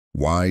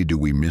Why do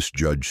we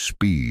misjudge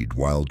speed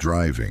while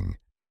driving?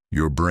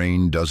 Your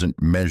brain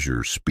doesn't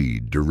measure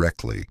speed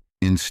directly.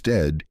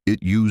 Instead,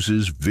 it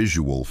uses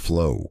visual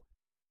flow,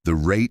 the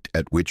rate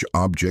at which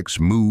objects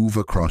move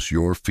across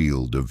your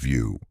field of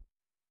view.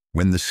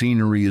 When the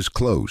scenery is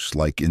close,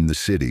 like in the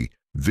city,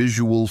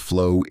 visual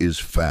flow is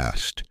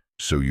fast,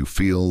 so you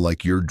feel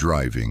like you're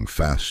driving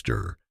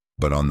faster.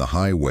 But on the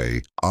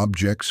highway,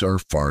 objects are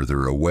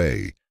farther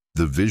away.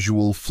 The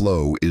visual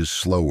flow is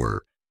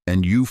slower,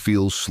 and you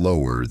feel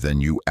slower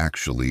than you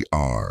actually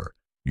are.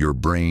 Your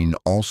brain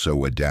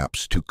also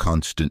adapts to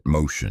constant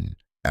motion.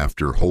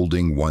 After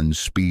holding one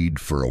speed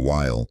for a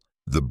while,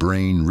 the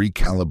brain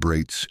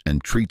recalibrates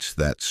and treats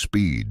that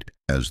speed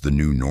as the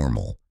new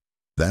normal.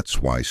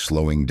 That's why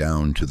slowing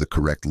down to the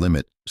correct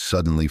limit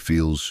suddenly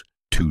feels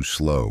too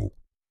slow.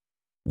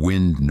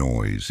 Wind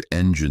noise,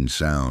 engine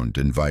sound,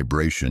 and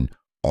vibration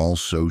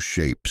also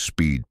shape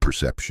speed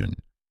perception.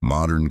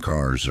 Modern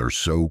cars are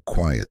so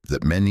quiet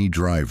that many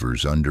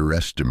drivers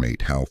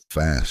underestimate how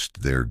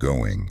fast they're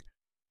going.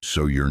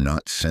 So you're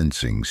not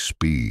sensing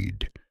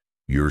speed.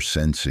 You're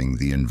sensing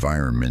the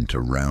environment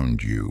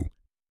around you.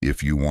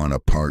 If you want a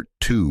part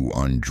 2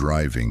 on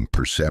driving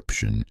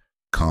perception,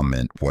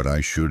 comment what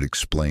I should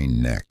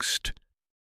explain next.